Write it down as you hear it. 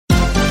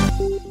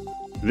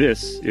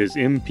This is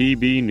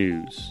MPB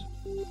News.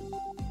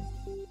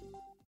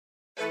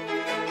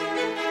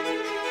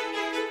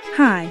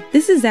 Hi,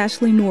 this is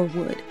Ashley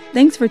Norwood.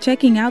 Thanks for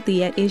checking out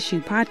the At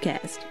Issue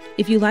podcast.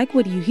 If you like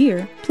what you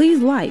hear,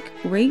 please like,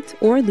 rate,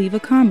 or leave a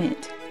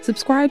comment.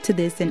 Subscribe to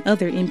this and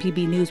other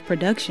MPB News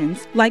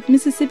productions like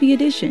Mississippi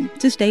Edition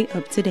to stay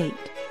up to date.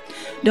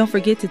 Don't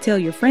forget to tell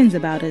your friends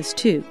about us,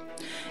 too.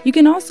 You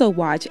can also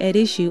watch At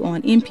Issue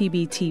on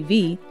MPB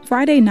TV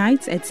Friday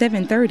nights at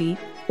 7:30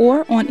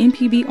 or on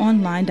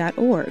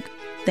mpbonline.org.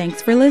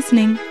 Thanks for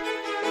listening.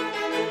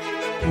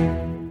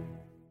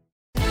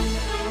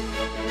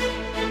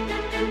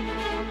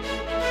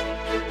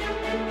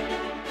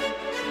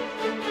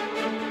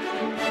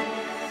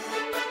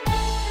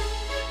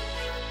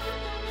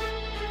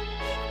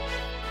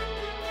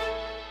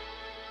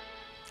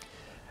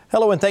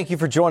 Hello and thank you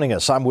for joining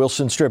us. I'm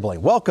Wilson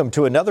Stribling. Welcome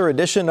to another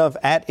edition of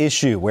At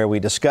Issue, where we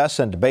discuss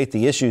and debate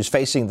the issues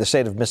facing the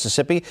state of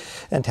Mississippi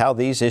and how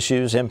these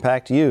issues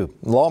impact you.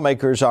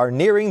 Lawmakers are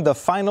nearing the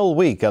final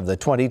week of the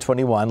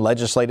 2021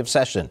 legislative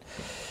session.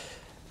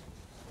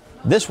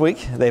 This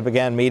week, they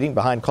began meeting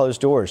behind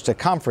closed doors to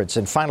conference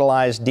and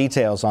finalize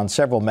details on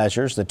several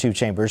measures the two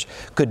chambers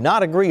could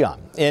not agree on.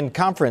 In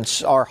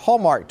conference are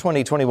hallmark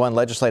 2021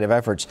 legislative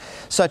efforts,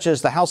 such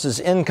as the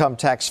House's income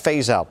tax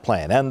phase-out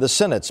plan and the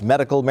Senate's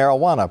medical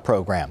marijuana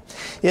program.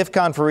 If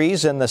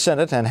conferees in the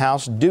Senate and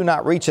House do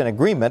not reach an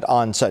agreement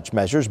on such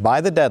measures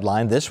by the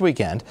deadline this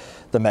weekend,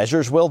 the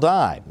measures will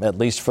die, at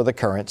least for the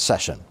current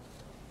session.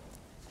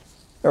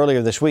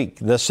 Earlier this week,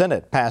 the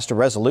Senate passed a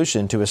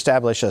resolution to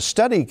establish a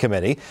study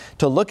committee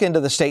to look into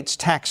the state's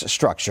tax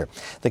structure.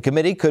 The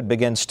committee could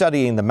begin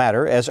studying the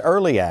matter as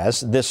early as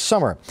this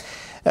summer.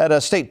 At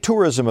a state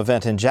tourism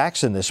event in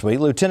Jackson this week,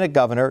 Lieutenant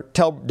Governor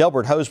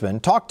Delbert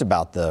Hosemann talked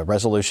about the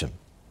resolution.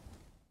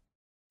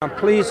 I'm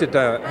pleased that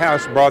the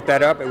House brought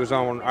that up. It was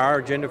on our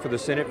agenda for the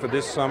Senate for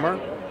this summer.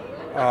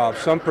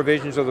 Some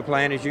provisions of the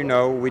plan, as you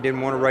know, we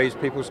didn't want to raise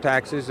people's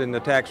taxes, and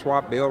the tax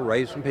swap bill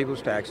raised some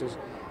people's taxes.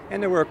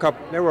 And there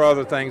were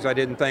other things I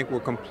didn't think were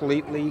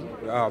completely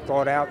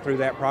thought out through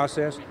that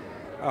process.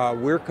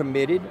 We're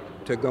committed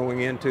to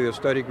going into a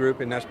study group,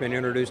 and that's been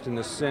introduced in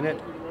the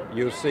Senate.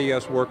 You'll see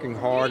us working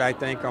hard, I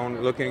think,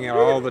 on looking at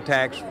all the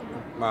tax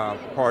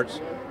parts,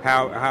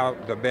 how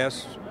the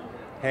best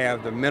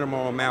have the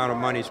minimal amount of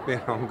money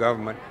spent on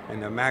government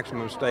and the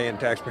maximum stay in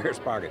taxpayers'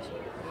 pockets.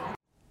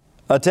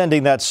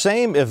 Attending that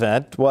same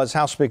event was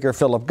House Speaker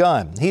Philip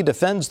Gunn. He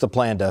defends the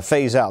plan to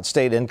phase out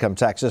state income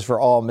taxes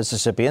for all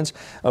Mississippians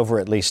over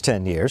at least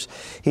 10 years.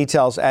 He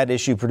tells At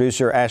Issue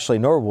producer Ashley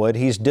Norwood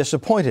he's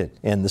disappointed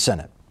in the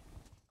Senate.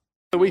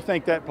 We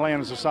think that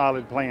plan is a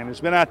solid plan. It's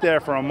been out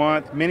there for a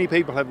month. Many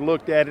people have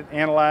looked at it,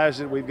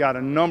 analyzed it. We've got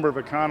a number of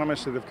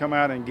economists that have come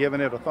out and given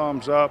it a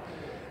thumbs up.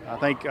 I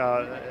think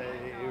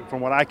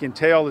from what I can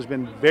tell, there's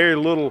been very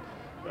little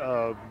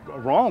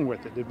wrong with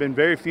it. There have been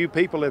very few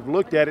people that have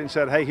looked at it and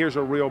said, hey, here's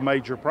a real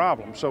major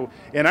problem. So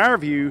in our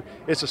view,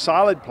 it's a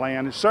solid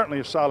plan. It's certainly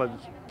a solid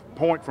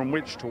point from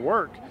which to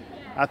work.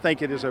 I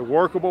think it is a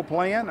workable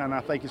plan, and I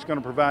think it's going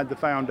to provide the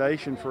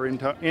foundation for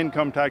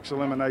income tax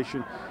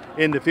elimination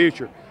in the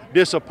future.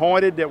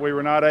 Disappointed that we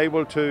were not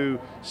able to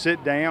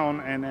sit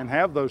down and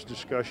have those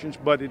discussions,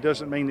 but it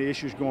doesn't mean the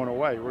issue's going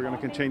away. We're going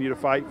to continue to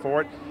fight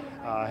for it.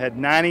 Had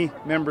 90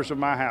 members of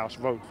my House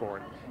vote for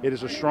it. It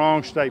is a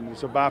strong statement.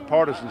 It's a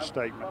bipartisan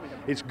statement.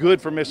 It's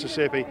good for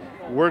Mississippi.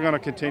 We're going to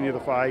continue to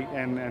fight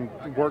and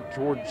work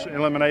towards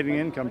eliminating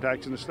income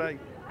tax in the state.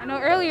 I know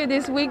earlier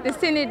this week the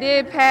Senate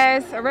did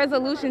pass a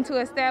resolution to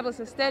establish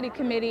a study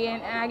committee,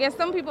 and I guess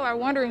some people are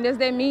wondering, does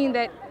that mean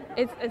that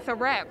it's a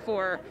wrap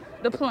for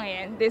the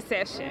plan this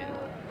session?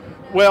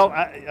 Well,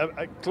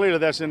 clearly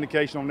that's an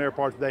indication on their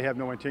part that they have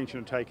no intention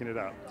of taking it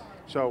up.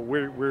 So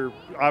we're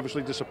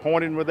obviously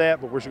disappointed with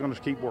that, but we're going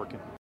to keep working.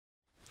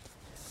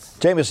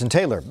 Jamison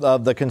Taylor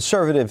of the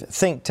conservative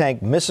think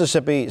tank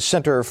Mississippi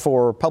Center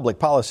for Public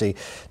Policy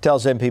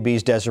tells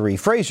MPB's Desiree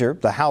Frazier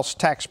the House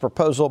tax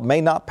proposal may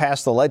not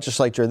pass the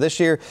legislature this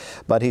year,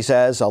 but he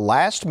says a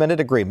last-minute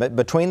agreement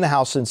between the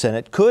House and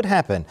Senate could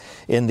happen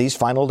in these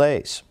final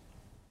days.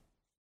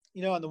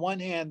 You know, on the one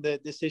hand,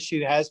 this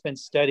issue has been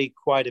studied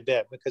quite a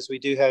bit because we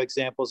do have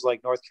examples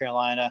like North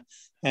Carolina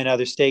and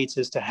other states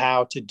as to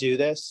how to do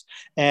this.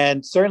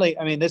 And certainly,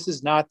 I mean, this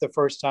is not the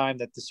first time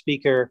that the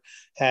speaker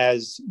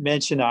has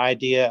mentioned the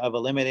idea of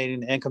eliminating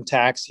the income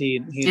tax.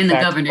 And the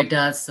governor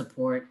does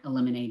support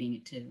eliminating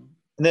it too.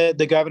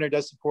 The governor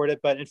does support it.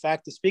 But in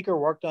fact, the speaker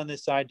worked on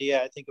this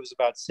idea, I think it was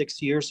about 6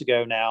 years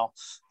ago now.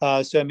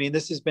 So, I mean,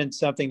 this has been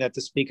something that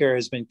the speaker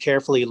has been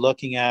carefully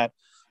looking at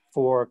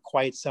for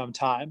quite some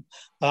time.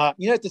 At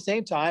the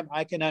same time,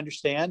 I can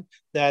understand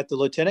that the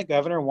lieutenant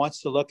governor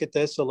wants to look at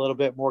this a little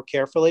bit more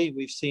carefully.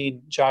 We've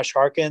seen Josh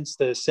Harkins,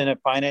 the Senate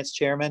finance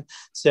chairman,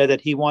 said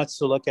that he wants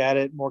to look at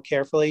it more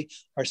carefully.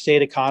 Our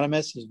state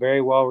economist is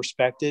very well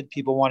respected.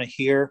 People want to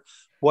hear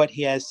what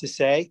he has to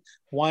say.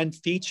 One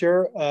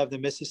feature of the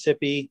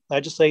Mississippi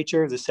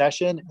legislature, the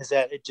session, is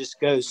that it just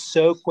goes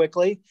so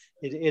quickly.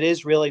 It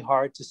is really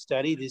hard to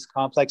study these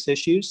complex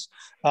issues,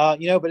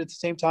 but at the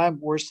same time,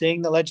 we're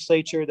seeing the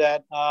legislature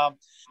that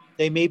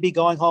they may be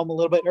going home a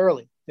little bit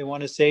early. They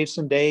want to save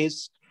some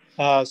days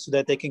so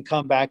that they can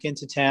come back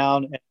into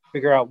town and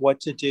figure out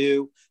what to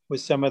do with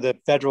some of the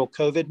federal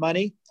COVID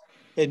money.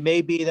 It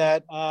may be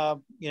that,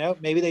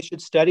 maybe they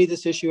should study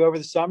this issue over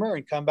the summer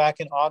and come back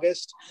in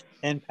August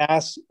and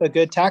pass a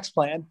good tax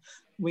plan.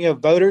 We have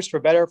voters, for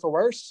better or for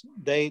worse.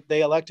 They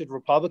elected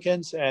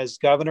Republicans as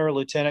governor,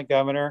 lieutenant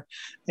governor,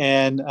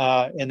 and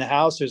in the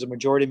House, there's a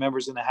majority of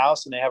members in the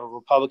House, and they have a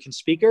Republican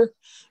speaker.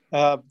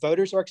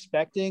 Voters are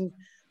expecting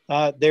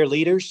their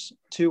leaders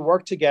to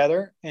work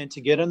together and to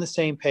get on the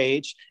same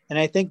page. And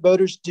I think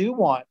voters do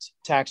want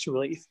tax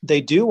relief.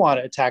 They do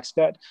want a tax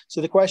cut. So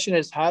the question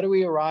is, how do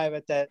we arrive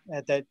at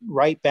that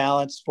right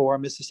balance for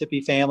Mississippi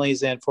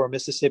families and for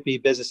Mississippi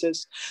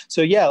businesses?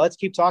 So yeah, let's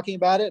keep talking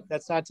about it.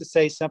 That's not to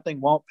say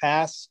something won't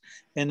pass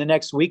in the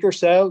next week or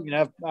so.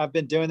 I've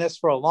been doing this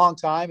for a long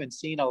time and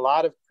seen a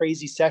lot of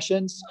crazy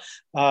sessions.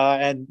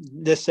 And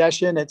this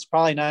session, it's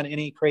probably not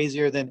any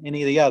crazier than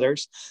any of the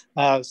others.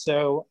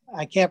 So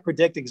I can't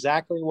predict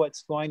exactly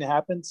what's going to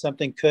happen.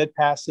 Something could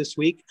pass this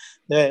week.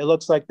 It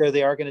looks like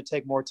they are going to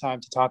take more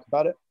time to talk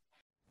about it.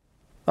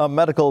 A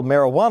medical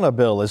marijuana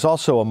bill is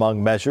also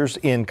among measures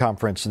in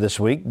conference this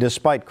week,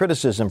 despite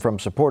criticism from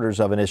supporters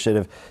of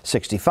Initiative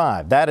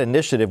 65. That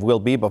initiative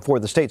will be before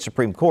the state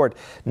Supreme Court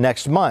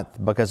next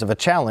month because of a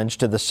challenge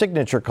to the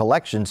signature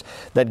collections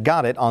that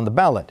got it on the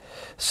ballot.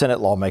 Senate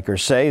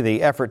lawmakers say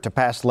the effort to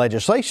pass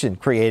legislation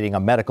creating a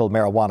medical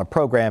marijuana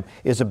program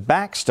is a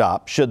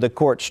backstop should the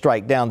court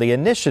strike down the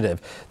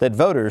initiative that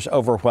voters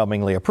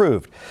overwhelmingly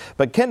approved.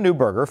 But Ken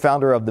Neuberger,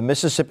 founder of the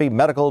Mississippi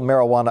Medical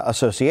Marijuana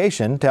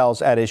Association,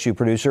 tells At Issue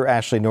producer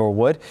Ashley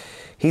Norwood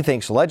he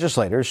thinks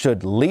legislators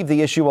should leave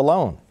the issue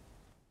alone.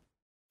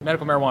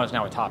 Medical marijuana is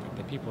now a topic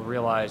that people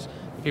realize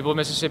the people of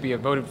Mississippi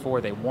have voted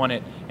for, they want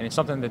it, and it's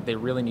something that they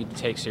really need to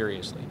take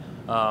seriously.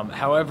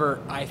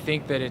 However, I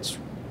think that it's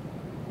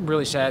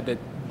really sad that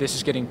this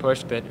is getting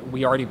pushed, that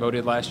we already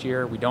voted last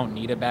year. We don't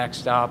need a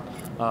backstop.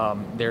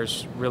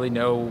 There's really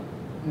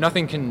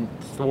nothing can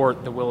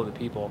thwart the will of the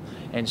people.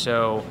 And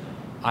so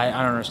I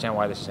don't understand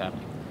why this is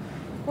happening.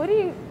 What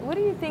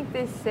do you think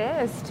this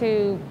says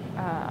to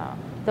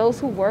those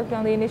who worked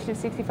on the Initiative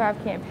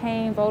 65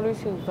 campaign,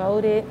 voters who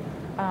voted?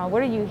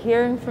 What are you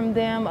hearing from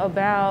them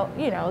about,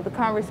 the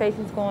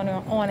conversations going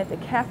on at the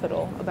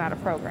Capitol about a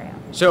program?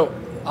 So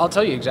I'll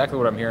tell you exactly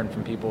what I'm hearing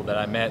from people that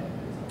I met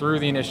through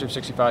the Initiative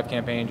 65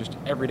 campaign, just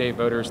everyday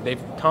voters.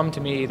 They've come to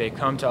me, they've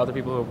come to other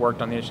people who have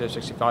worked on the Initiative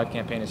 65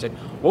 campaign and said,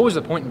 what was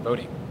the point in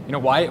voting?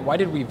 Why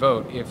did we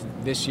vote if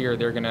this year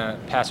they're going to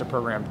pass a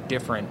program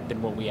different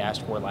than what we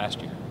asked for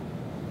last year?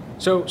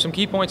 So some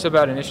key points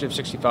about Initiative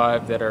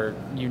 65 that are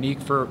unique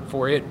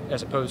for it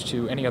as opposed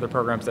to any other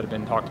programs that have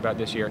been talked about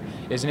this year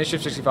is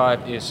Initiative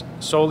 65 is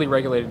solely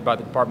regulated by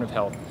the Department of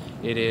Health.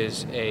 It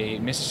is a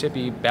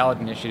Mississippi ballot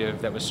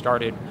initiative that was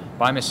started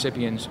by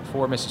Mississippians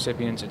for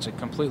Mississippians. It's a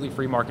completely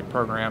free market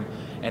program,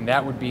 and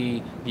that would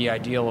be the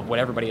ideal of what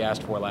everybody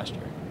asked for last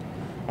year.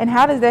 And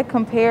how does that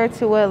compare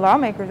to what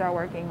lawmakers are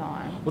working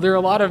on? Well, there are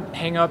a lot of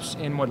hang-ups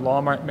in what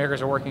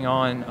lawmakers are working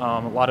on,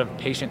 a lot of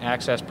patient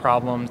access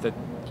problems that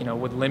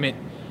would limit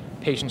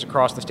patients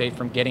across the state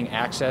from getting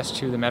access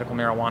to the medical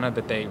marijuana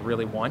that they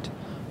really want,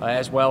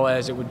 as well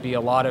as it would be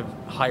a lot of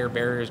higher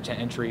barriers to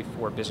entry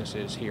for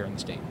businesses here in the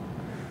state.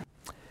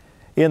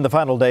 In the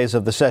final days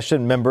of the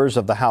session, members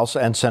of the House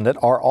and Senate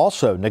are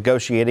also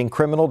negotiating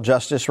criminal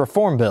justice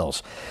reform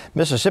bills.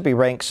 Mississippi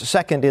ranks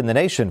second in the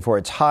nation for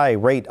its high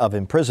rate of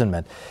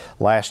imprisonment.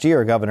 Last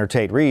year, Governor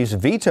Tate Reeves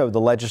vetoed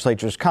the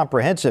legislature's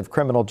comprehensive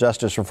criminal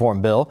justice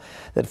reform bill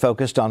that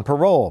focused on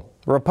parole.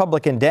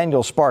 Republican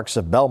Daniel Sparks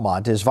of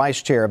Belmont is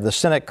vice chair of the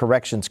Senate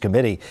Corrections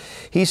Committee.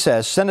 He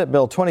says Senate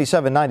Bill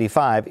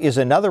 2795 is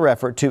another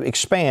effort to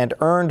expand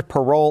earned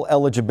parole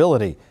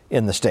eligibility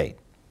in the state.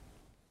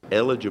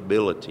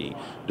 Eligibility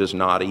does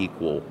not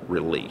equal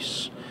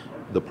release.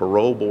 The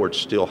parole board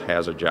still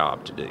has a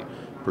job to do,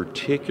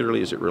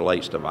 particularly as it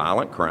relates to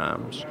violent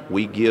crimes.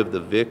 We give the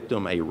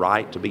victim a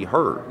right to be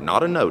heard,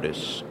 not a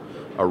notice,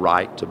 a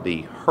right to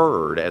be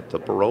heard at the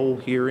parole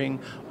hearing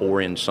or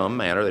in some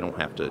manner. They don't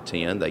have to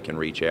attend. They can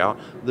reach out.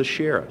 The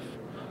sheriff,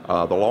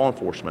 the law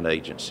enforcement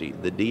agency,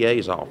 the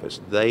DA's office,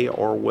 they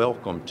are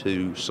welcome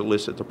to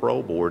solicit the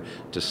parole board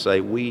to say,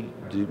 we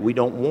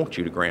don't want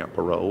you to grant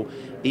parole,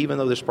 even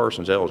though this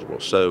person's eligible.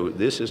 So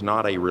this is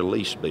not a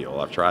release bill.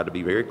 I've tried to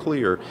be very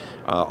clear.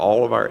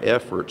 All of our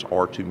efforts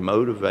are to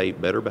motivate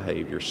better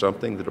behavior,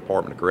 something the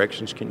Department of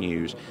Corrections can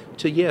use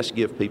to, yes,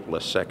 give people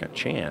a second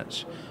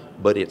chance,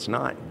 but it's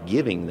not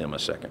giving them a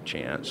second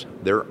chance.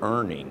 They're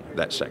earning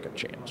that second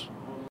chance.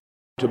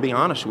 To be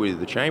honest with you,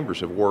 the chambers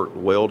have worked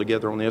well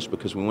together on this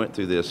because we went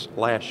through this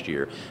last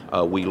year.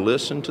 We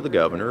listened to the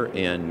governor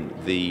and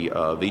the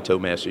veto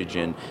message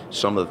and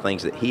some of the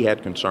things that he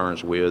had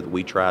concerns with.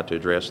 We tried to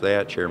address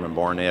that. Chairman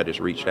Barnett has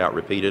reached out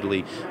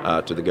repeatedly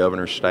to the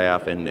governor's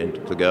staff and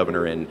to the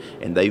governor, and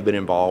they've been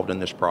involved in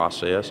this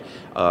process.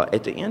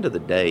 At the end of the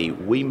day,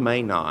 we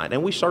may not,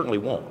 and we certainly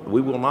won't,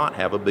 we will not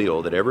have a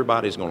bill that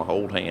everybody's going to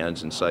hold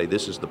hands and say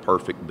this is the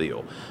perfect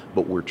bill,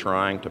 but we're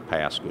trying to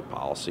pass good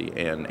policy,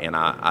 and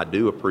I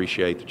do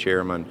appreciate the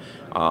chairman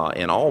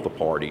and all the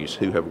parties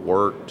who have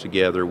worked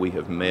together. We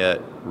have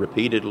met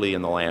repeatedly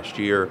in the last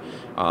year.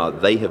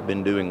 They have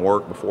been doing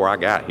work before I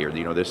got here.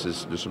 You know, this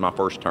is my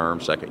first term,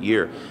 second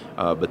year,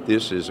 but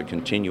this is a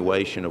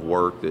continuation of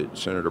work that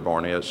Senator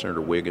Barnett,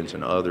 Senator Wiggins,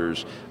 and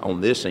others on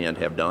this end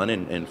have done,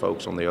 and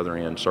folks on the other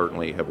end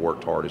certainly have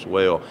worked hard as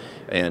well.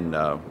 And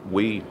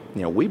we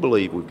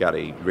believe we've got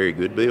a very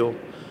good bill.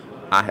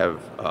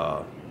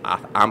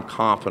 I'm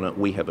confident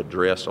we have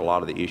addressed a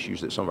lot of the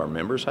issues that some of our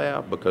members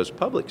have, because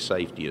public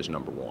safety is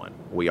number one.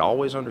 We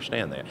always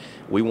understand that.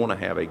 We want to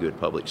have a good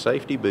public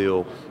safety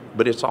bill,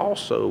 but it's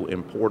also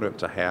important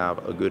to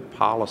have a good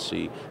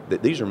policy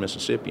that these are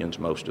Mississippians,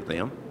 most of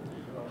them,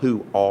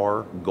 who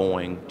are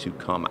going to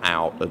come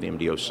out of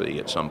MDOC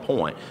at some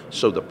point.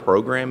 So the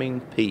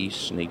programming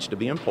piece needs to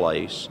be in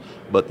place,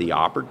 but the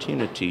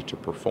opportunity to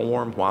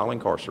perform while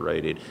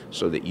incarcerated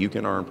so that you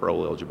can earn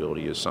parole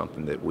eligibility is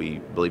something that we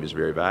believe is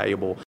very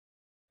valuable.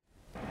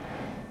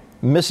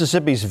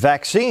 Mississippi's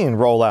vaccine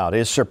rollout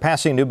is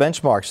surpassing new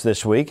benchmarks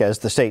this week as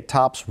the state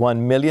tops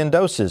 1 million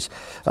doses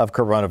of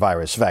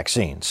coronavirus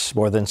vaccines.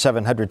 More than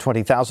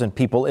 720,000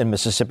 people in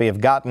Mississippi have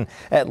gotten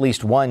at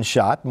least one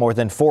shot. More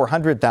than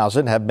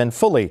 400,000 have been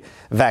fully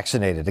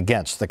vaccinated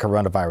against the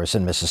coronavirus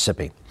in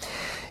Mississippi.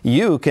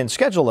 You can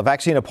schedule a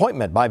vaccine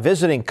appointment by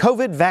visiting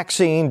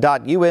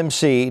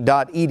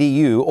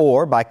covidvaccine.umc.edu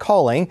or by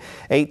calling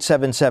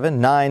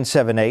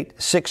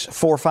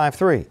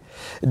 877-978-6453.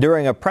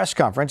 During a press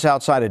conference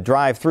outside a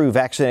drive-through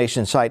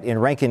vaccination site in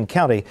Rankin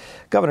County,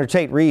 Governor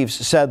Tate Reeves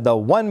said the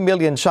 1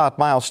 million shot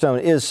milestone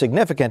is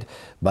significant,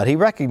 but he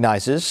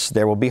recognizes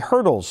there will be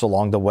hurdles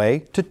along the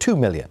way to 2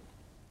 million.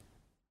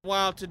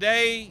 While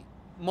today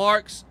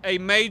marks a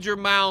major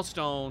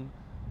milestone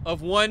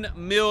of 1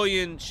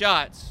 million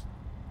shots,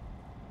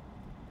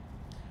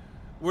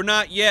 we're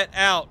not yet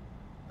out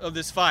of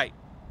this fight.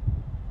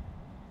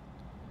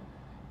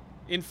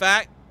 In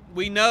fact,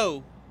 we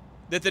know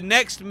that the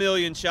next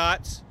million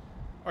shots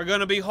are going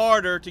to be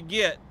harder to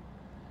get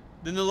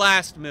than the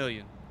last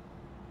million.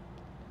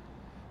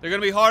 They're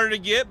going to be harder to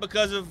get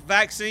because of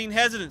vaccine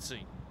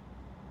hesitancy.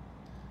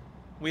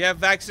 We have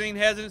vaccine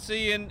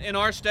hesitancy in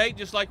our state,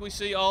 just like we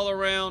see all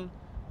around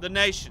the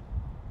nation.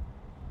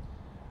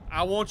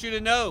 I want you to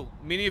know,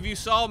 many of you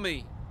saw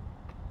me.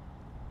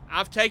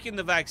 I've taken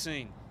the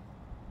vaccine.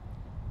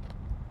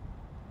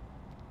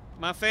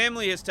 My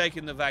family has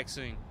taken the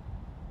vaccine.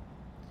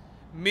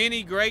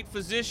 Many great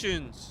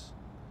physicians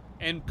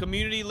and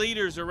community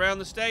leaders around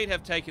the state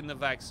have taken the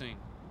vaccine.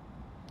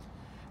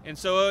 And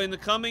so in the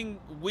coming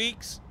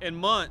weeks and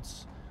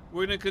months,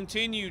 we're going to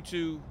continue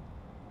to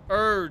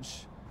urge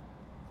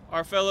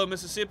our fellow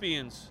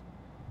Mississippians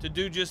to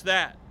do just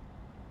that,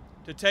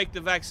 to take the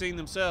vaccine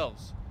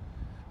themselves.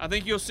 I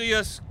think you'll see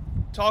us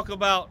talk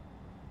about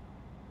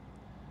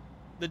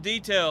the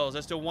details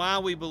as to why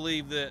we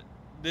believe that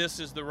this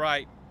is the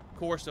right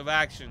course of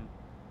action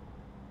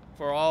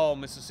for all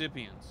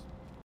Mississippians.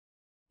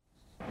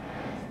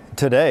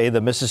 Today,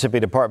 the Mississippi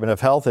Department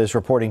of Health is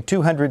reporting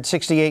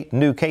 268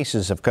 new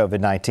cases of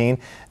COVID-19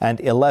 and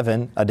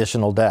 11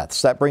 additional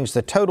deaths. That brings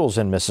the totals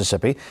in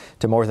Mississippi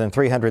to more than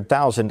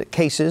 300,000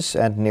 cases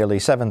and nearly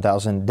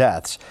 7,000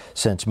 deaths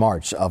since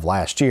March of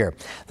last year.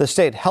 The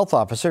state health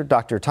officer,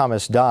 Dr.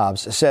 Thomas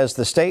Dobbs, says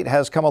the state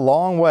has come a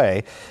long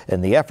way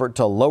in the effort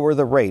to lower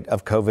the rate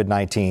of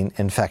COVID-19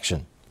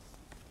 infection.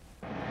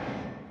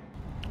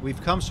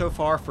 We've come so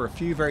far for a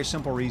few very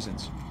simple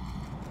reasons.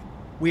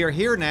 We are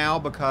here now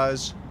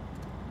because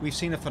we've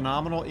seen a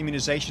phenomenal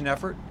immunization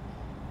effort,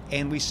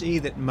 and we see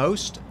that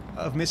most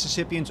of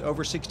Mississippians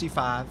over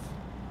 65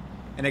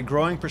 and a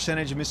growing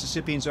percentage of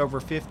Mississippians over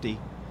 50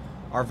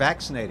 are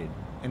vaccinated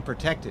and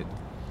protected.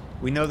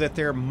 We know that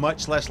they're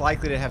much less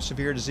likely to have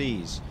severe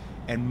disease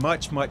and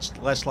much, much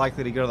less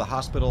likely to go to the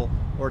hospital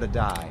or to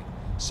die.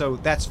 So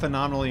that's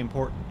phenomenally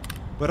important.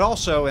 But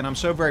also, and I'm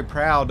so very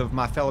proud of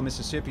my fellow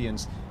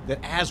Mississippians, that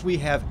as we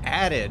have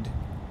added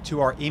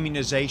to our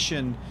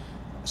immunization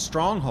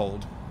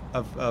stronghold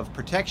of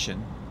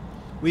protection,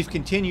 we've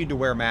continued to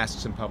wear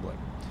masks in public.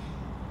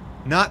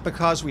 Not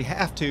because we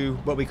have to,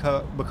 but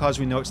because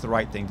we know it's the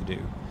right thing to do.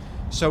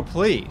 So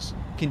please,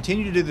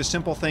 continue to do the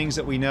simple things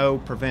that we know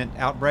prevent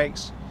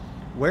outbreaks,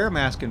 wear a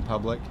mask in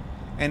public,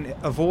 and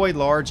avoid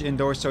large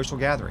indoor social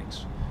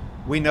gatherings.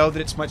 We know that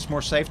it's much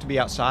more safe to be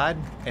outside,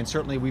 and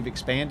certainly we've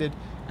expanded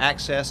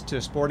access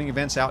to sporting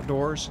events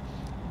outdoors,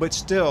 but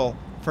still,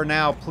 for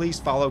now, please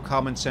follow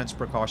common sense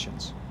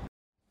precautions.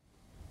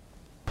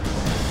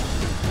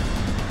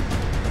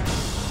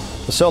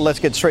 So let's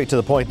get straight to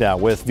the point now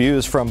with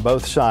views from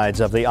both sides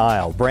of the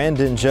aisle.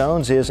 Brandon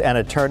Jones is an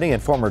attorney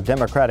and former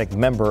Democratic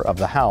member of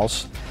the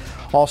House.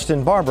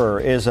 Austin Barber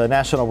is a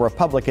national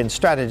Republican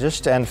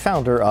strategist and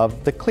founder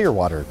of the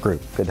Clearwater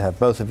Group. Good to have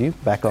both of you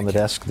back on the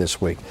desk this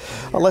week.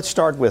 Let's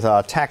start with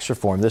tax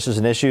reform. This is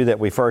an issue that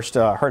we first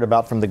heard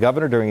about from the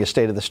governor during his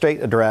State of the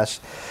State address.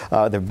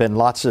 There's been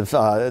lots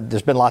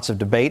of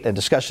debate and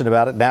discussion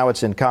about it. Now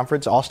it's in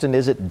conference. Austin,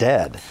 is it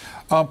dead?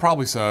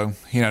 Probably so.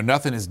 You know,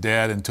 nothing is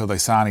dead until they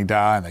sine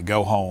die and they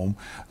go home.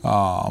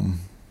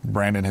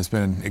 Brandon has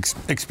been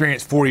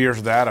experienced 4 years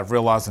of that. I've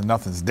realized that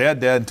nothing's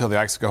dead until they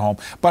actually go home.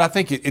 But I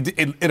think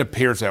it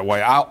appears that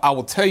way. I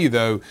will tell you,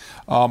 though,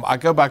 I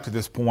go back to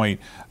this point.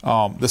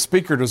 The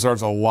Speaker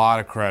deserves a lot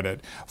of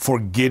credit for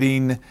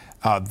getting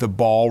the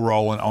ball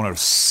rolling on a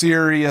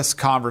serious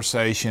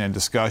conversation and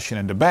discussion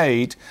and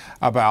debate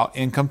about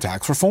income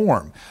tax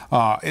reform.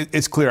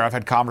 It's clear I've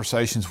had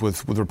conversations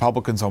with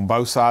Republicans on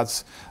both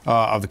sides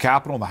of the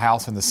Capitol, the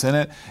House and the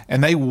Senate,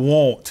 and they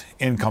want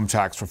income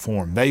tax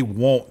reform. They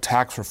want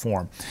tax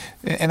reform.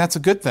 And that's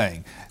a good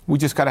thing. We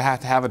just got to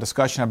have a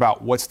discussion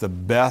about what's the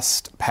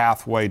best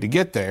pathway to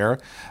get there.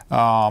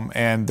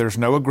 And there's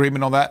no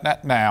agreement on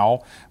that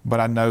now, but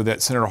I know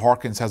that Senator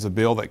Harkins has a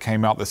bill that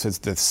came out that says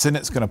the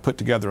Senate's going to put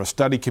together a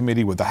study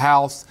committee with the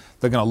House.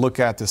 They're going to look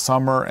at this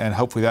summer, and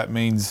hopefully that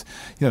means,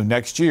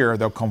 next year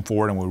they'll come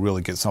forward and we'll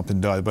really get something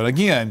done. But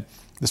again,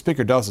 the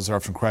Speaker does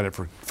deserve some credit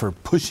for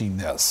pushing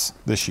this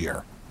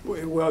year.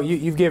 Well,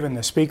 you've given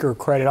the Speaker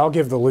credit. I'll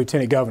give the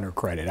Lieutenant Governor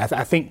credit.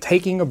 I think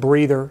taking a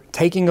breather,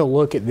 taking a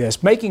look at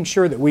this, making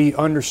sure that we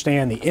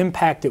understand the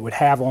impact it would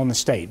have on the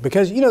state.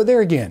 Because,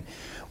 there again,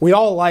 we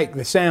all like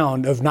the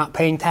sound of not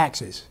paying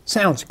taxes.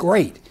 Sounds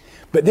great.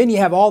 But then you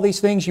have all these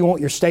things you want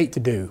your state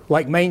to do,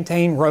 like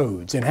maintain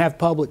roads and have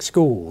public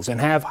schools and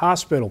have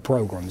hospital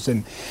programs.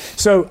 And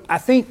so I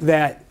think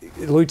that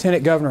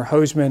Lieutenant Governor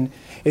Hosemann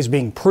is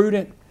being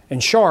prudent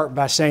and sharp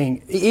by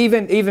saying,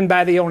 even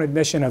by the own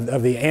admission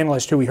of the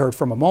analyst who we heard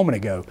from a moment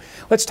ago,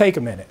 let's take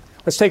a minute.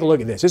 Let's take a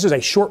look at this. This is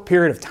a short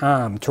period of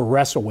time to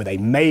wrestle with a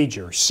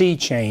major sea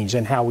change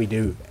in how we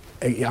do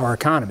our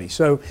economy.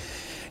 So,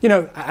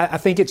 I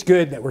think it's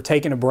good that we're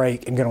taking a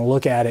break and going to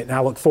look at it, and I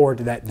look forward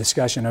to that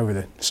discussion over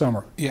the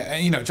summer. Yeah,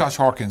 and Josh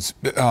Harkins,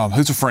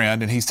 who's a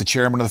friend, and he's the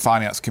chairman of the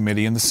Finance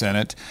Committee in the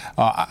Senate,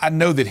 I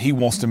know that he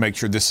wants to make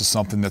sure this is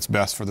something that's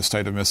best for the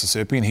state of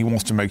Mississippi, and he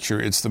wants to make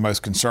sure it's the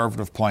most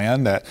conservative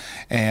plan that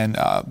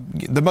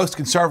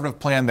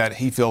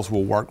he feels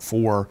will work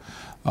for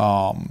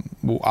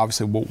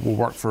will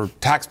work for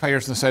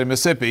taxpayers in the state of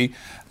Mississippi.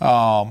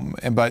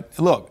 But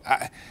look,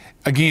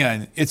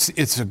 again,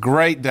 it's a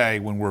great day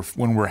when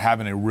we're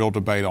having a real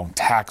debate on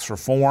tax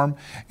reform,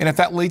 and if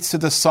that leads to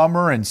the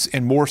summer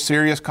and more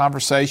serious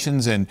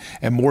conversations and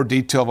more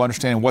detail of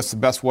understanding what's the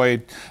best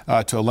way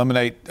to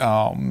eliminate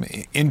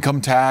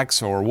income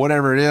tax or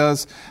whatever it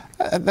is,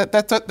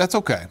 that's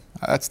okay.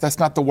 That's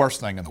not the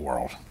worst thing in the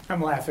world.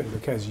 I'm laughing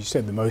because you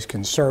said the most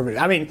conservative.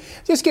 I mean,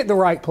 just get the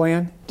right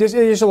plan.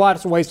 There's a lot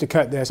of ways to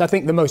cut this. I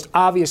think the most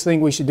obvious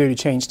thing we should do to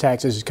change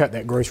taxes is cut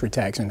that grocery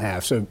tax in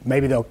half. So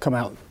maybe they'll come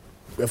out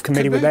of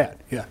committee with that.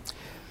 Yeah.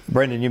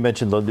 Brandon, you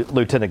mentioned the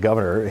Lieutenant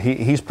Governor.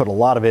 He's put a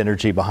lot of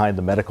energy behind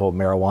the medical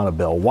marijuana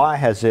bill. Why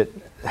has it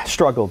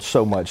struggled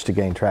so much to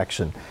gain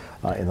traction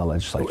in the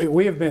legislature?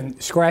 We have been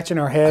scratching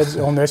our heads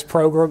on this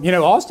program.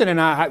 Austin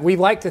and I, we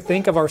like to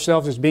think of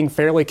ourselves as being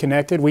fairly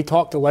connected. We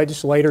talk to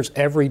legislators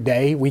every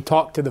day. We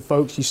talk to the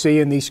folks you see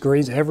in these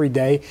screens every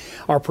day.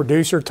 Our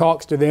producer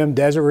talks to them.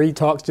 Desiree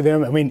talks to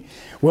them. I mean,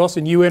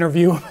 Wilson, you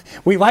interview them.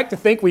 We like to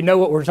think we know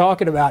what we're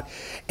talking about.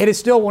 It is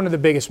still one of the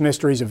biggest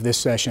mysteries of this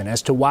session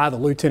as to why the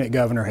Lieutenant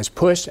Governor has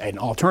pushed an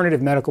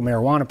alternative medical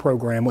marijuana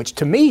program, which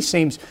to me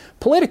seems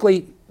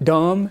politically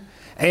dumb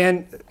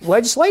and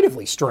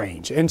legislatively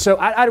strange. And so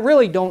I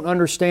really don't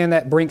understand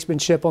that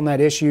brinksmanship on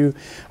that issue.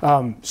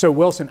 So,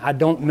 Wilson, I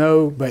don't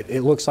know, but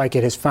it looks like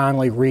it has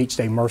finally reached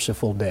a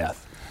merciful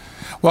death.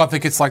 Well, I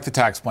think it's like the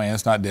tax plan.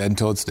 It's not dead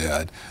until it's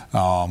dead,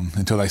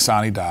 until they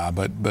sine die.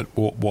 But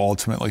we'll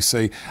ultimately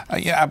see.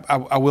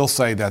 I will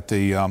say that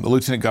the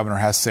Lieutenant Governor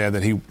has said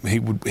that he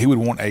would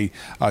want a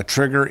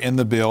trigger in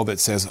the bill that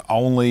says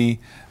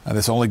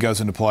this only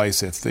goes into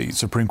place if the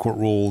Supreme Court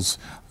rules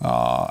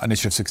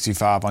Initiative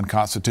 65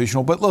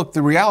 unconstitutional. But look,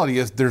 the reality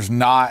is there's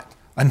not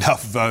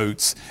enough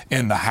votes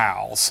in the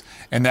House,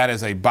 and that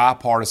is a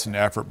bipartisan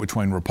effort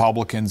between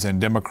Republicans and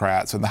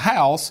Democrats in the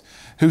House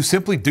who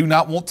simply do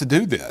not want to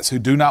do this, who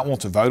do not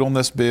want to vote on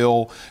this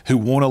bill, who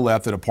want to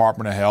let the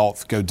Department of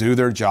Health go do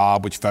their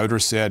job, which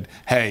voters said,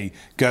 hey,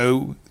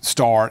 go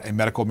start a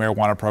medical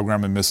marijuana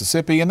program in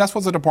Mississippi. And that's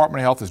what the Department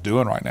of Health is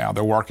doing right now.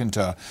 They're working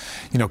to,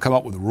 come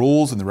up with the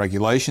rules and the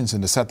regulations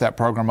and to set that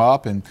program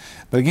up.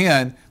 But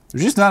again,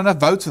 there's just not enough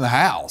votes in the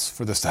House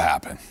for this to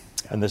happen.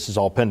 And this is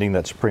all pending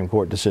that Supreme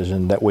Court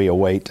decision that we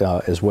await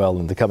as well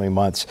in the coming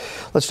months.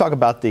 Let's talk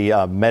about the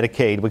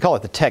Medicaid. We call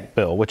it the tech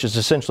bill, which is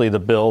essentially the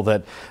bill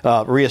that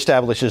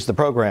reestablishes the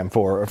program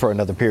for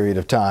another period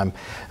of time.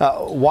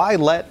 Why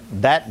let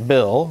that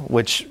bill,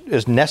 which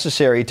is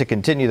necessary to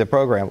continue the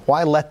program,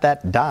 why let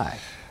that die?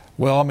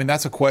 Well, I mean,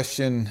 that's a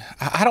question.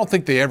 I don't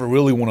think they ever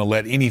really want to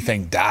let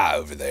anything die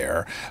over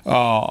there.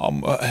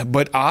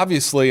 But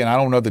obviously, and I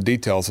don't know the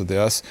details of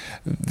this,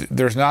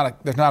 there's not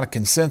a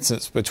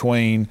consensus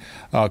between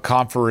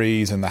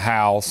conferees in the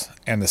House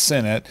and the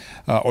Senate,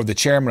 or the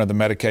chairman of the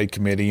Medicaid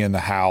committee in the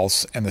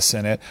House and the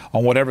Senate,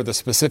 on whatever the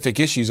specific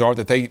issues are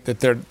that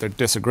they're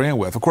disagreeing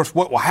with. Of course,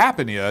 what will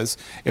happen is,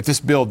 if this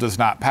bill does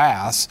not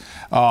pass,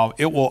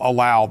 it will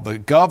allow the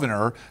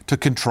governor to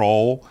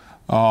control,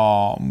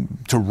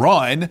 to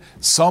run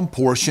some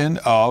portion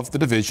of the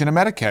division of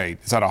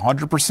Medicaid. Is that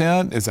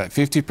 100%? Is that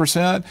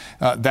 50%?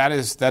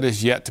 That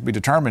is yet to be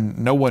determined.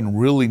 No one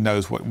really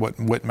knows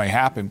what may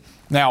happen.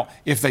 Now,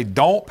 if they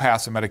don't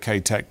pass a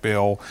Medicaid tech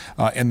bill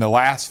in the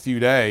last few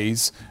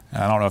days,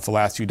 I don't know if the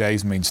last few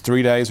days means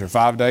 3 days or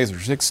 5 days or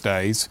 6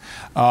 days,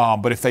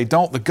 but if they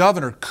don't, the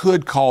governor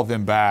could call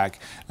them back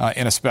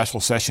in a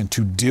special session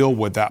to deal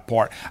with that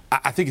part.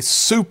 I think it's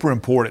super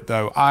important,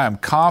 though. I am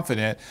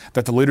confident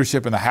that the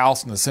leadership in the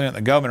House and the Senate and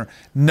the governor,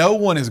 no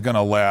one is going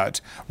to let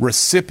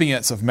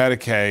recipients of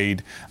Medicaid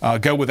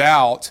go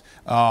without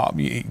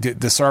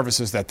the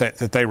services that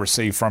they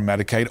receive from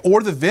Medicaid,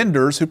 or the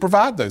vendors who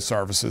provide those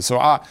services.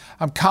 So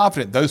I'm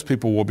confident those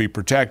people will be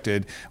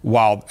protected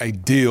while a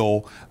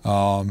deal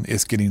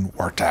is getting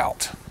worked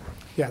out.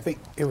 Yeah, I think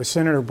it was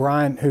Senator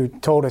Bryan who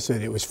told us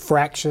that it was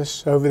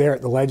fractious over there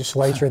at the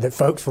legislature, that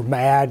folks were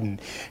mad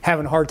and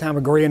having a hard time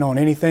agreeing on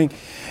anything.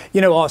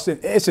 You know, Austin,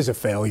 this is a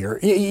failure.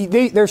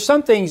 There's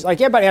some things, like,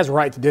 everybody has a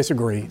right to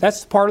disagree.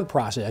 That's part of the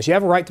process. You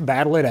have a right to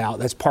battle it out.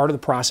 That's part of the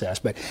process.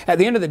 But at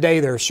the end of the day,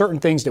 there are certain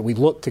things that we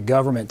look to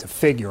government to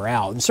figure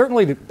out. And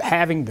certainly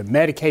having the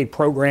Medicaid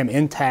program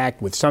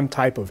intact with some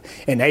type of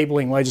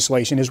enabling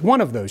legislation is one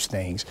of those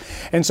things.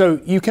 And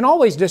so you can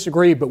always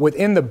disagree, but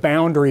within the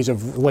boundaries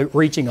of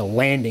reaching a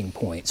landing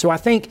point. So I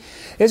think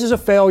this is a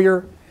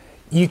failure.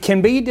 You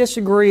can be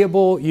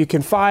disagreeable, you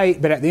can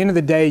fight, but at the end of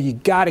the day, you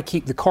got to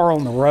keep the car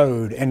on the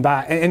road.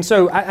 And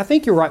so I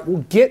think you're right.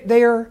 We'll get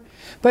there,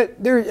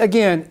 but there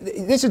again,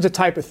 this is the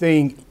type of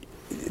thing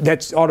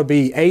that ought to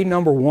be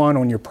number one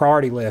on your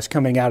priority list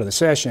coming out of the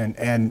session,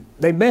 and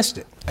they missed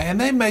it. And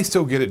they may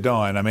still get it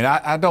done. I mean,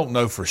 I don't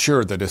know for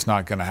sure that it's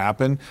not going to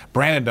happen.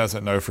 Brandon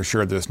doesn't know for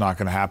sure that it's not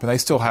going to happen. They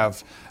still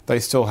have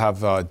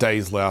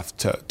days left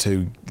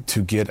to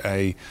get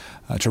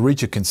to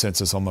reach a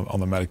consensus on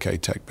the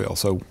Medicaid tech bill.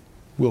 So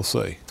we'll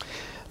see.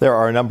 There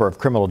are a number of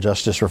criminal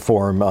justice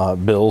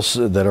reform bills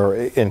that are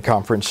in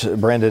conference.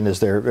 Brandon,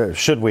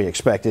 should we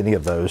expect any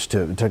of those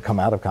to come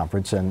out of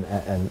conference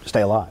and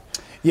stay alive?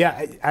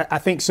 Yeah, I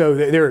think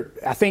so.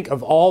 I think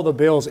of all the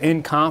bills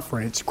in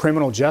conference,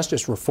 criminal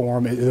justice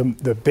reform is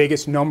the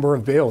biggest number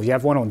of bills. You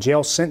have one on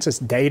jail census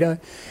data.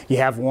 You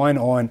have one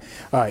on,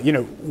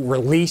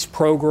 release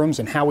programs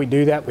and how we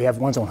do that. We have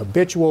ones on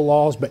habitual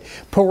laws. But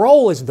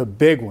parole is the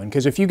big one,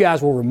 because if you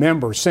guys will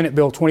remember, Senate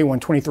Bill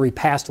 2123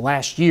 passed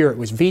last year. It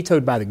was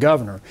vetoed by the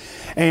governor.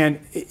 And,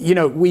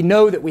 we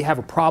know that we have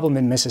a problem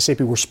in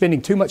Mississippi. We're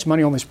spending too much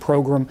money on this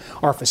program.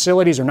 Our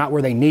facilities are not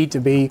where they need to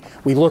be.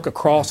 We look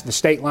across the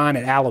state line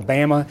at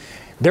Alabama,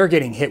 they're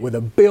getting hit with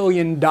 $1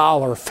 billion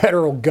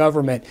federal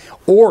government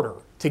order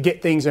to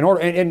get things in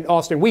order. And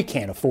Austin, we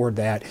can't afford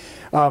that.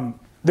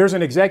 There's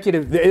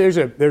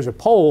a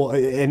poll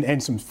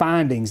and some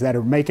findings that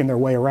are making their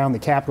way around the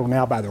Capitol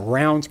now by the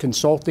Rounds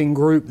Consulting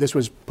Group. This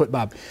was put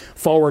by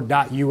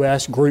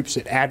Forward.us, groups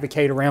that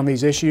advocate around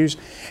these issues.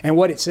 And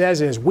what it says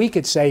is we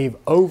could save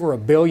over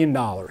 $1 billion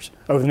over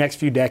the next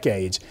few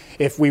decades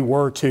if we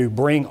were to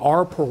bring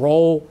our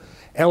parole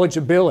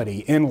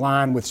eligibility in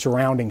line with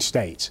surrounding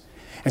states.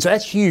 And so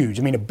that's huge.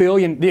 I mean, $1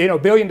 billion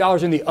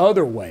in the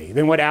other way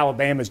than what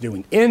Alabama's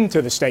doing,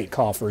 into the state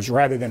coffers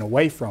rather than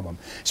away from them.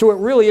 So it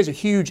really is a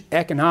huge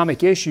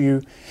economic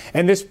issue.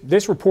 And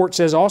this report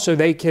says also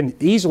they can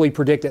easily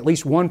predict at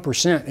least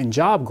 1% in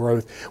job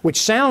growth,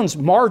 which sounds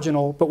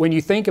marginal, but when you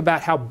think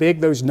about how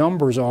big those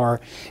numbers are,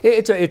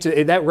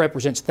 that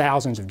represents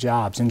thousands of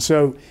jobs. And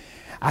so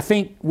I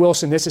think,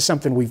 Wilson, this is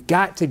something we've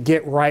got to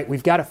get right.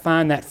 We've got to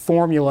find that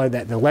formula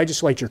that the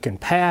legislature can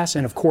pass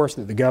and, of course,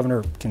 that the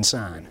governor can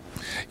sign.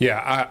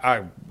 Yeah,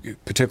 I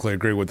particularly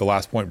agree with the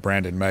last point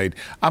Brandon made.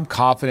 I'm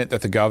confident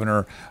that the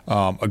governor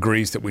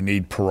agrees that we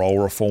need parole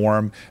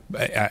reform.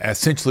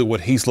 Essentially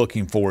what he's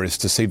looking for is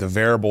to see the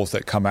variables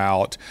that come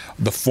out,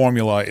 the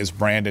formula, as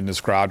Brandon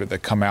described it, that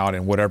come out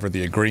in whatever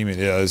the agreement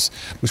is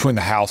between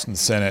the House and the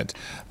Senate,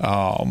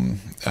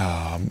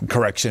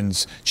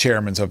 corrections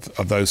chairmen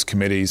of those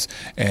committees,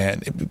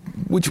 and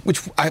which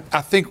I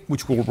think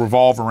will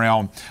revolve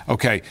around,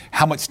 okay,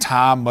 how much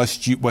time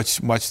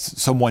must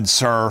someone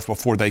serve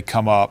before they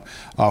come up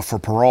for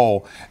parole?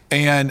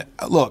 And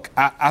look,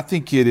 I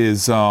think it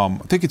is. I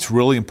think it's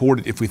really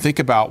important if we think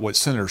about what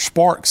Senator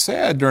Sparks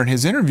said during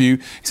his interview.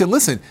 He said,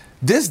 "Listen,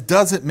 This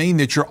doesn't mean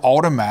that you're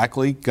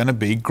automatically going to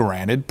be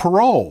granted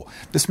parole.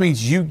 This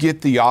means you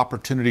get the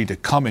opportunity to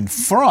come in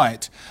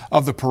front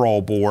of the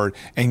parole board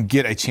and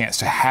get a chance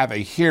to have a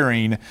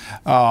hearing in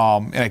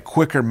a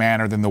quicker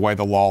manner than the way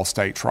the law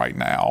states right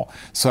now.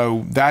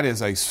 So that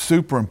is a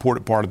super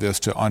important part of this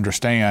to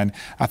understand.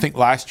 I think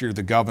last year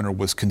the governor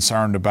was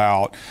concerned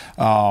about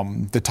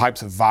the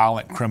types of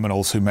violent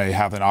criminals who may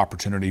have an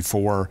opportunity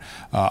for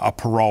a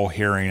parole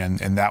hearing,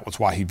 and that was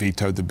why he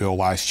vetoed the bill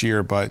last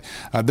year. But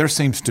there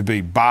seems to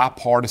be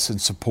bipartisan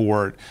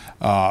support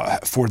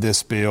for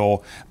this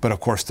bill, but of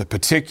course the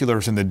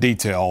particulars and the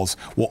details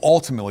will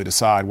ultimately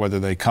decide whether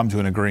they come to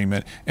an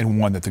agreement and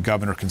one that the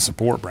governor can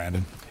support,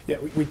 Brandon. Yeah,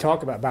 we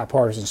talk about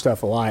bipartisan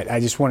stuff a lot.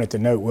 I just wanted to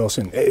note,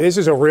 Wilson, this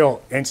is a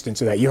real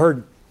instance of that. You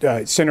heard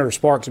Senator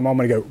Sparks a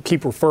moment ago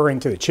keep referring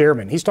to the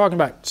chairman. He's talking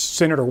about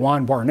Senator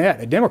Juan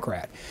Barnett, a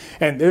Democrat.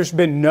 And there's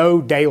been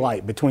no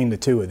daylight between the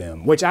two of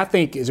them, which I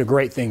think is a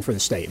great thing for the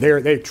state.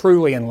 They're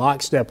truly in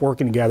lockstep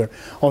working together.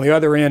 On the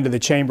other end of the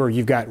chamber,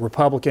 you've got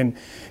Republican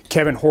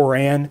Kevin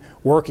Horan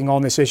working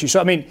on this issue.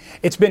 So, I mean,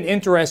 it's been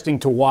interesting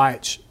to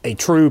watch a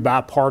true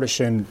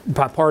bipartisan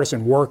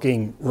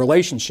working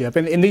relationship.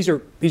 And these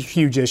are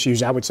huge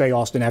issues, I would say,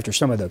 Austin, after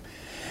some of the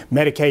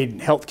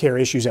Medicaid health care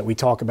issues that we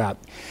talk about.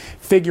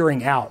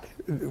 Figuring out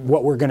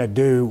what we're going to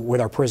do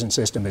with our prison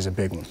system is a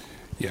big one.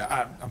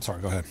 Yeah, I'm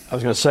sorry, go ahead. I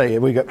was going to say,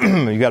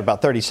 you got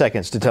about 30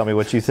 seconds to tell me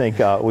what you think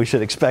we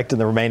should expect in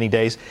the remaining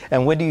days.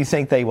 And when do you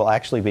think they will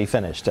actually be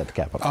finished at the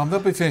Capitol? They'll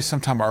be finished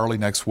sometime early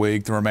next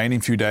week. The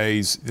remaining few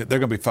days, they're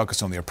going to be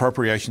focused on the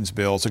appropriations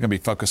bills. They're going to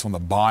be focused on the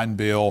bond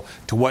bill,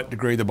 to what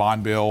degree the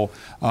bond bill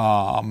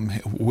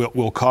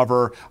will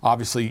cover,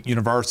 obviously,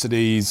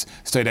 universities,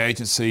 state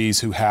agencies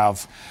who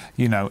have,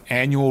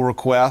 annual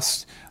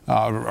requests.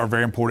 Are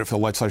very important for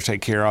the legislature to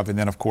take care of. And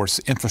then, of course,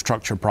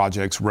 infrastructure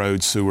projects,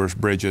 roads, sewers,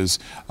 bridges,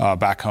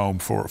 back home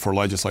for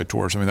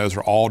legislators. I mean, those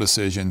are all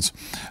decisions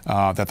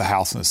that the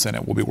House and the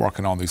Senate will be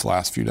working on these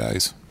last few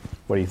days.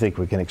 What do you think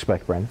we can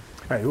expect, Brandon?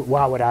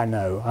 Why would I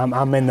know?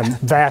 I'm in the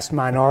vast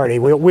minority.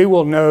 We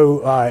will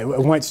know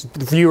once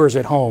the viewers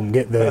at home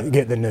get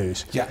the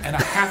news. Yeah, and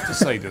I have to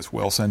say this,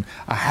 Wilson.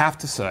 I have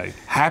to say,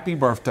 happy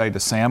birthday to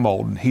Sam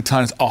Olden. He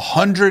turns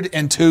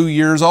 102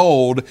 years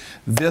old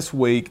this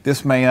week.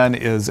 This man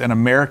is an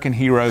American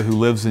hero who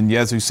lives in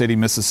Yazoo City,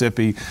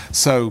 Mississippi.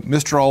 So,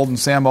 Mr. Olden,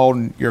 Sam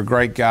Olden, you're a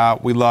great guy.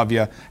 We love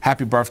you.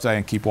 Happy birthday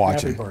and keep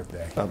watching. Happy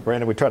birthday.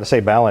 Brandon, we try to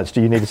say balance.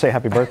 Do you need to say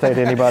happy birthday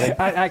to anybody?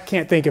 I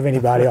can't think of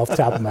anybody off the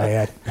top of my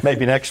head.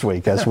 Maybe next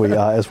week as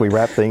we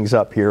wrap things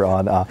up here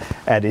on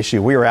At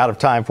Issue. We are out of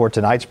time for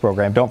tonight's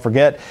program. Don't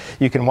forget,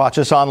 you can watch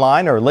us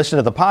online or listen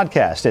to the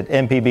podcast at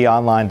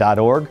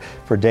mpbonline.org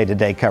for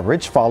day-to-day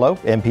coverage. Follow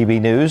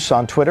MPB News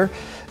on Twitter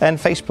and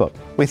Facebook.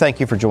 We thank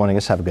you for joining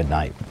us. Have a good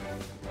night.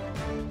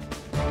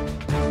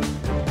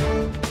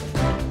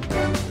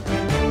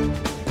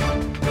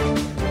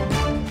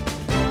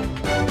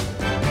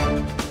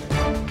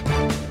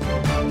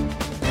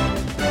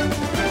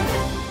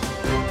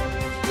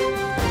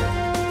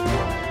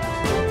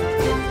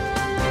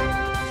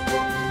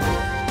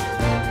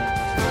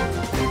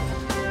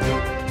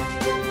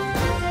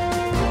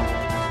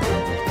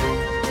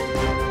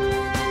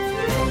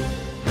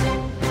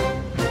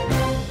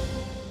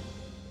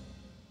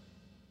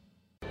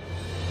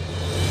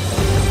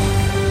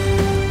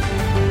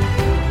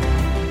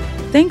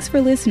 Thanks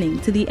for listening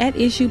to the At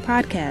Issue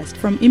podcast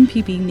from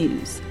MPB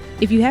News.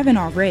 If you haven't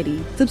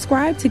already,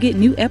 subscribe to get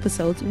new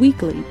episodes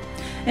weekly.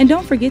 And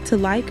don't forget to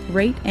like,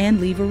 rate, and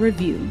leave a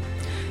review.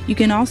 You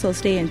can also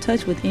stay in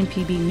touch with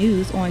MPB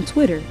News on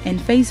Twitter and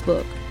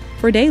Facebook.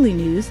 For daily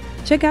news,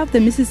 check out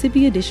the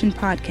Mississippi Edition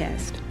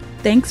podcast.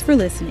 Thanks for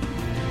listening.